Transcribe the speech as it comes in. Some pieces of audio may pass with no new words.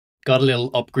Got a little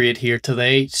upgrade here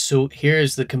today. So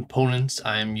here's the components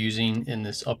I'm using in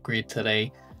this upgrade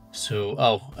today. So,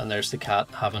 oh, and there's the cat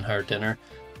having her dinner.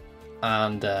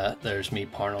 And there's me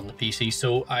powering on the PC.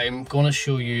 So I'm going to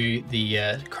show you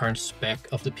the current spec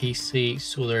of the PC.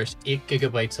 So there's 8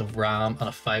 GB of RAM and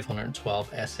a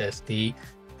 512 SSD.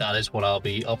 That is what I'll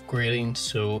be upgrading.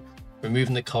 So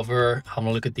removing the cover,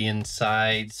 having a look at the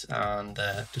insides, and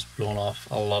just blowing off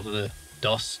a lot of the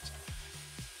dust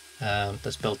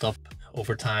that's built up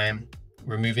over time.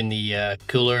 Removing the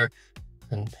cooler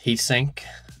and heatsink,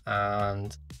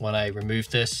 and when I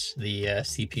removed this, the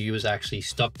CPU was actually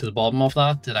stuck to the bottom of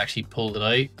that. It actually pulled it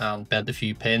out and bent a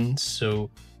few pins,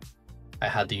 so I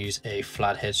had to use a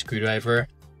flathead screwdriver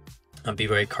and be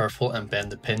very careful and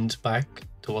bend the pins back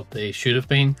to what they should have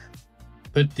been.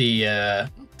 Put the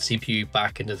CPU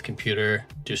back into the computer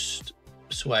just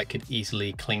so I could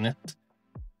easily clean it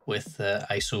with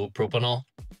isopropanol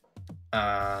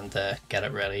and get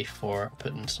it ready for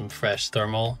putting some fresh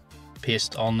thermal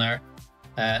paste on there.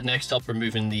 Next up,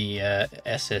 removing the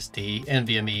SSD,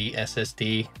 NVMe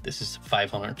SSD. This is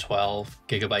 512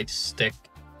 GB stick,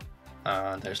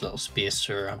 and there's a little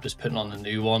spacer. I'm just putting on the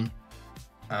new one.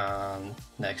 And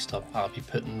next up, I'll be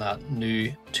putting that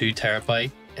new 2 TB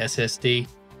SSD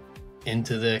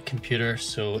into the computer,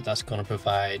 so that's going to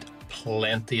provide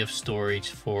plenty of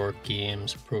storage for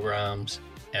games, programs,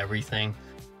 everything.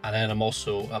 And then I'm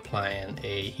also applying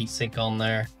a heatsink on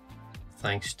there,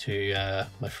 thanks to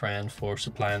my friend for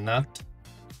supplying that.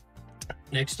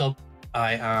 Next up,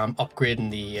 I am upgrading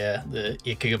the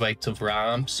 8 GB of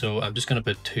RAM, so I'm just going to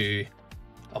put 2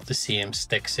 of the same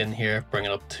sticks in here, bring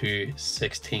it up to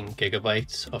 16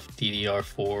 GB of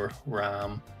DDR4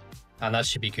 RAM, and that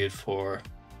should be good for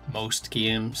most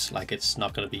games. Like, it's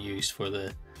not going to be used for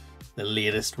the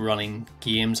latest running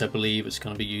games. I believe it's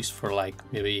going to be used for like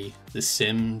maybe The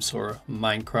Sims or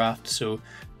Minecraft. So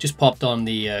just popped on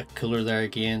the cooler there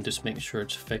again, just making sure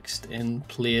it's fixed in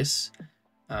place,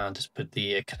 and just put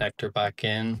the connector back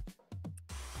in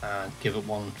and give it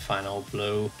one final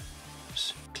blow,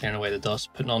 just clearing away the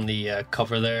dust, putting on the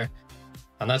cover there,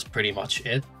 and that's pretty much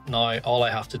it. Now all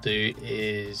I have to do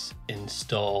is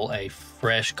install a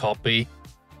fresh copy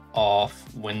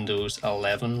of Windows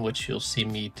 11, which you'll see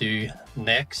me do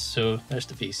next. So there's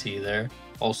the PC there,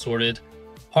 all sorted,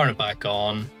 powering it back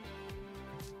on,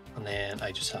 and then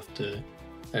I just have to,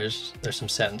 there's some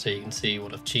settings here you can see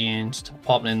what I've changed,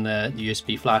 popping in the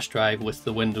USB flash drive with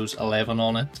the Windows 11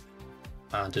 on it,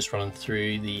 and just running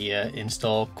through the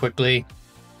install quickly,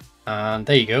 and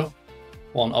there you go,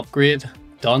 one upgrade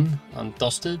done and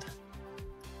dusted.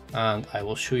 And I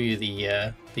will show you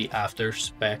the after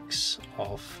specs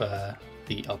of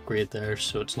the upgrade there.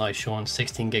 So it's now showing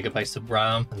 16 GB of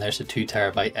RAM, and there's a 2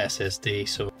 TB SSD.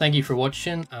 So thank you for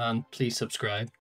watching, and please subscribe.